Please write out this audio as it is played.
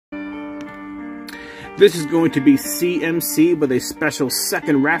This is going to be CMC with a special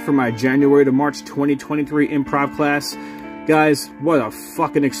second rap for my January to March 2023 improv class. Guys, what a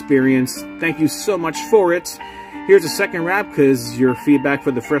fucking experience. Thank you so much for it. Here's a second rap because your feedback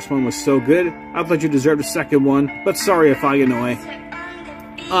for the first one was so good. I thought you deserved a second one, but sorry if I annoy.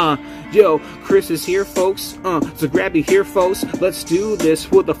 Yo, Chris is here, folks. So grab your here, folks. Let's do this.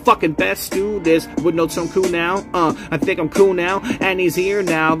 We're the fucking best. Do this. With notes on cool now. I think I'm cool now. And he's here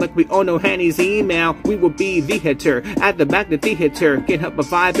now. Like we all know Hanny's email. We will be the hitter. At the back, the hitter. Can't help but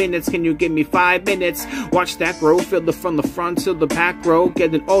 5 minutes. Can you give me 5 minutes? Watch that grow. Fill the from the front to the back row.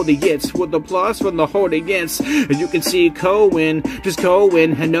 Getting all the hits with the plus from the audience. And you can see Cohen. Just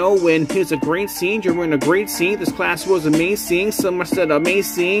Cohen and knowing. Here's a great scene. You're in a great scene. This class was amazing. So much that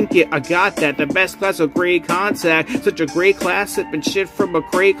amazing. Yeah, I got that. The best class of great contact. Such a great class. Sipping shit from a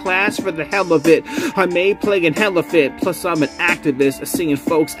great class for the hell of it. I may play in hell of it. Plus I'm an activist. Singing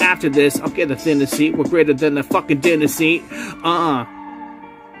folks after this. I'll get a thinner seat. We're greater than a fucking dinner seat.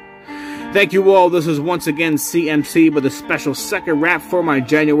 Thank you all. This is once again CMC with a special second rap for my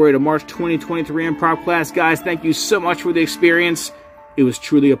January to March 2023 improv class. Guys, thank you so much for the experience. It was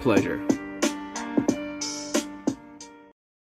truly a pleasure.